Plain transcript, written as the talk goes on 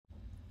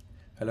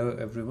Hello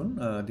everyone,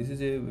 this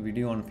is a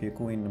video on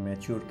Phaco in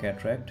mature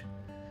cataract.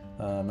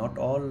 Not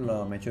all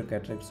mature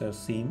cataracts are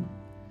same.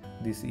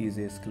 This is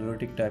a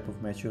sclerotic type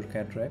of mature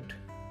cataract.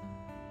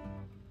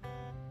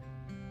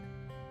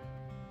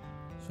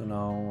 So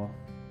now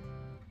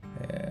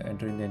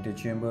entering the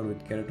antechamber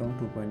with keratome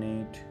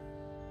 2.8.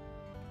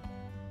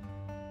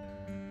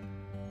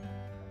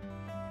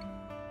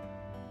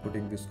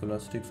 Putting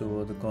viscoelastics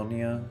over the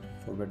cornea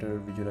for better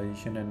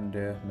visualization and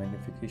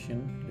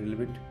magnification a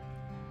little bit.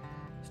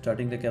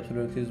 Starting the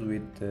capsulorrhexis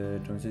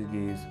with 26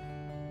 gauge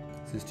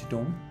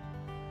cystitome.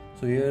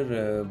 So here,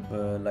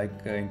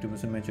 like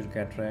intumescent mature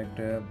cataract,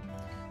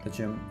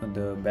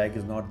 the bag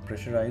is not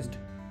pressurized,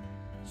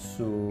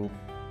 so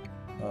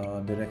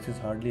the rhexis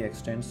hardly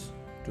extends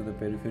to the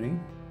periphery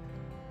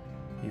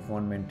if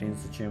one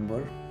maintains the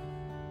chamber.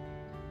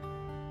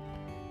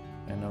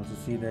 And also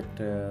see that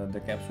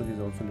the capsule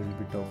is also a little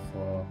bit of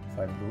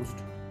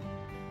fibrosed.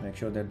 Make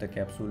sure that the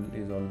capsule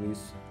is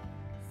always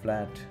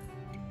flat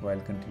while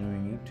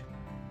continuing it,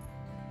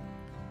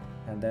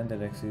 and then the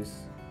rhexis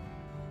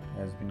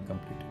has been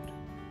completed.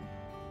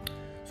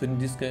 So in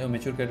this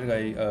mature cataract,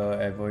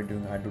 I avoid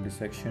doing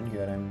hydrodissection.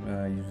 Here I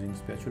am using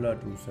spatula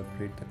to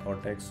separate the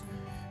cortex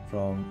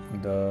from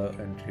the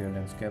anterior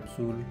lens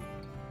capsule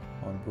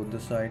on both the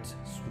sides,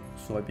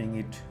 swiping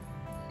it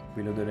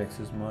below the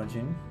rhexis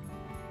margin.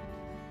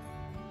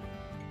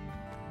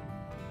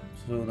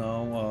 So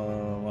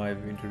now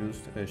I've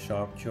introduced a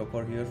sharp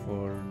chopper here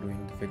for doing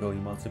the Phaco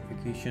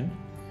emulsification.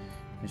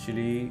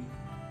 Initially,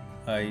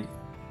 I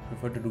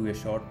prefer to do a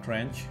short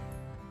trench.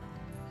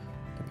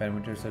 The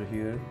parameters are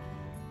here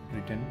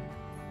written.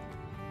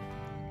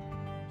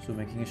 So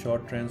making a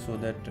short trench so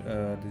that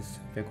this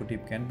Phaco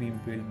tip can be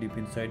impaled deep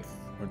inside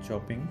for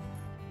chopping.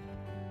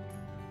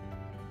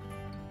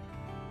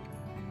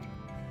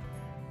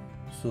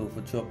 So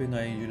for chopping,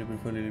 I usually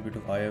prefer a little bit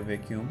of higher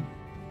vacuum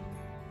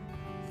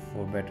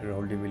for better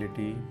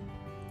holdability.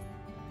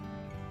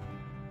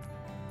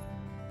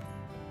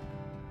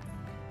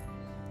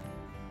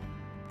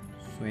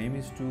 So aim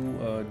is to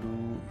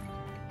do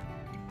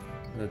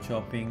the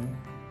chopping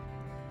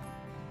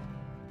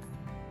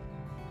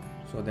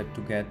so that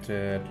to get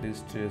at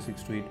least 6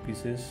 to 8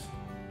 pieces.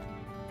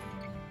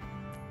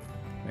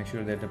 Make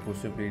sure that the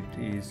posterior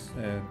plate is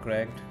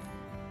cracked.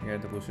 Here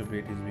the posterior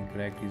plate is being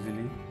cracked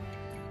easily.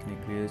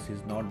 Nucleus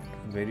is not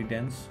very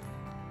dense.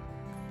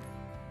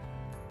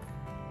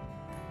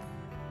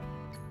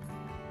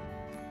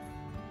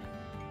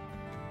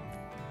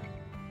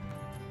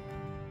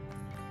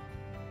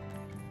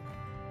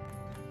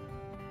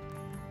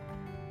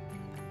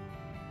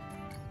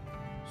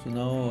 So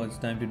now it's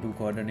time to do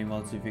quadrant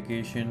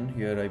emulsification.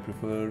 Here I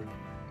prefer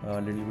a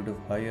little bit of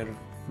higher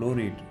flow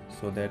rate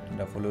so that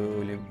the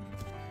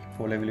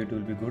flowability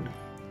will be good.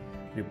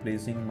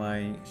 Replacing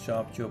my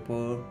sharp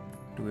chopper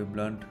to a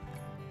blunt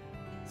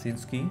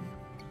Sinski.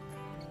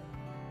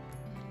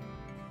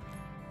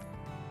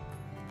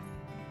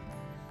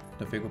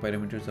 The Phaco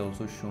parameters are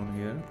also shown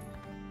here.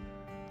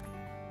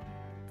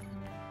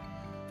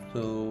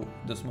 So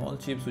the small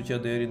chips which are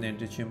there in the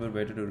antechamber,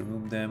 better to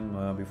remove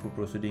them before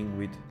proceeding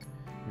with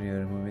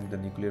removing the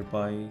nuclear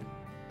pie,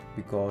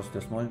 because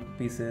the small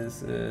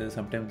pieces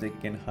sometimes they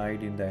can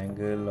hide in the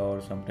angle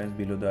or sometimes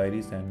below the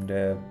iris, and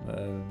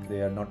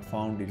they are not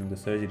found during the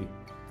surgery,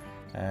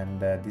 and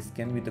this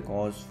can be the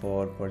cause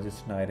for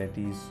persistent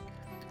iritis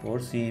or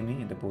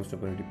CME in the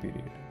postoperative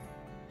period.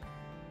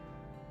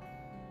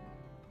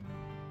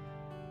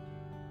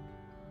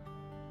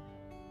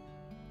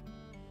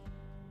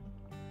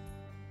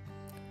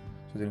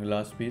 So then the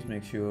last piece,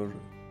 make sure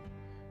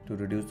to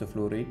reduce the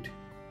flow rate.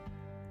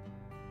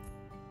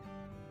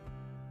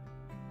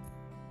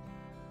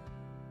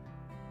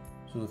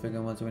 So the Phaco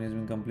emulsion has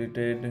been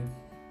completed.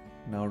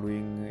 Now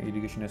doing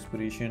irrigation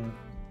aspiration.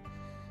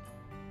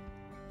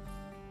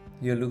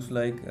 Here looks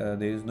like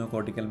there is no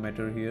cortical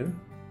matter here.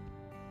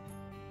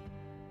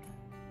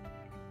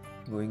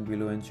 Going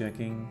below and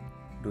checking,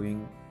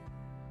 doing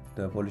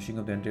the polishing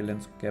of the anterior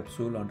lens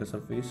capsule onto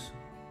surface.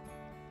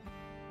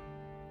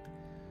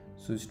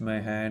 Switched my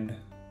hand.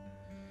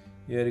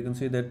 Here you can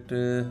see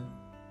that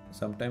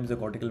sometimes the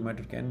cortical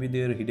matter can be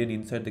there hidden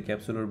inside the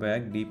capsular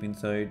bag, deep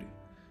inside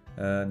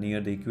near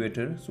the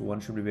equator. So one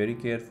should be very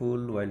careful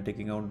while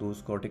taking out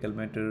those cortical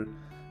matter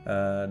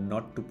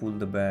not to pull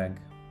the bag.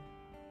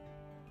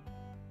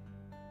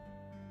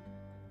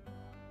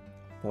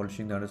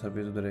 Polishing the outer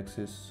surface of the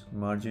rhexis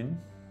margin.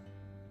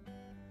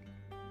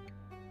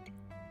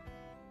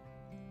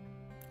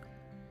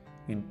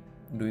 In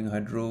doing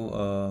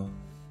hydro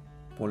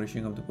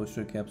polishing of the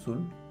posterior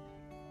capsule.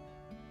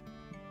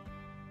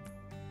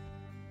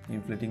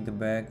 Inflating the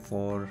bag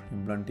for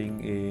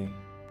implanting a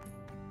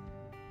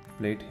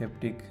plate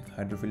haptic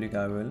hydrophilic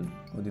IOL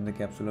within the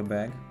capsular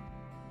bag.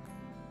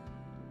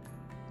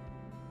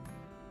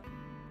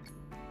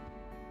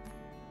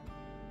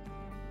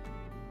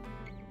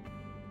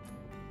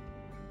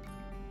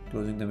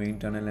 Closing the main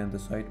tunnel and the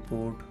side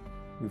port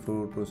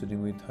before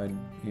proceeding with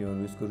your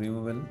visco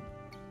removal.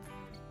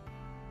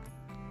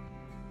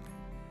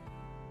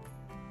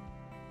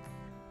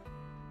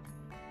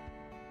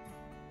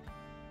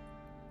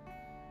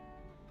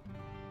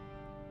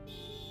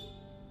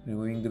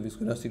 removing the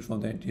viscoelastic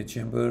from the anterior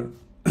chamber.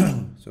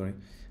 Sorry,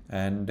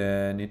 and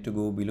need to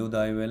go below the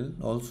eye well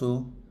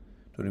also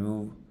to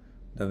remove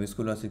the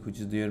viscoelastic which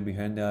is there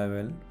behind the eye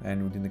well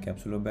and within the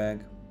capsular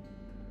bag.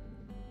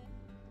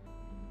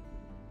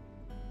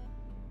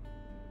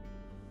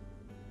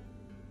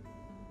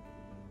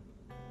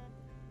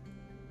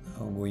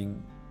 Now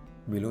going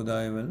below the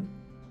eye well.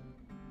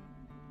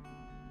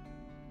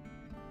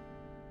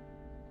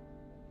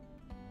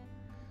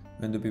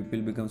 When the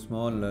pupil becomes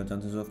small,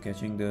 chances of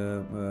catching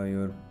the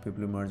your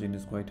pupillar margin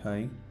is quite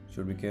high.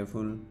 Should be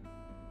careful.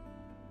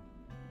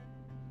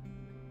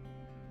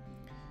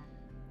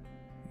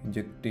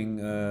 Injecting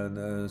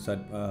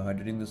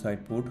hydrating the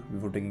side port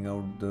before taking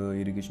out the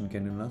irrigation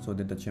cannula so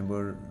that the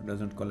chamber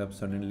doesn't collapse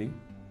suddenly.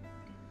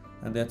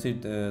 And that's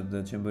it.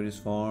 The chamber is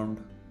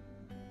formed.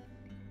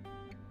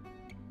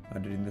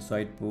 Hydrating the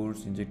side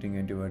ports, injecting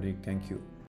antibiotic. Thank you.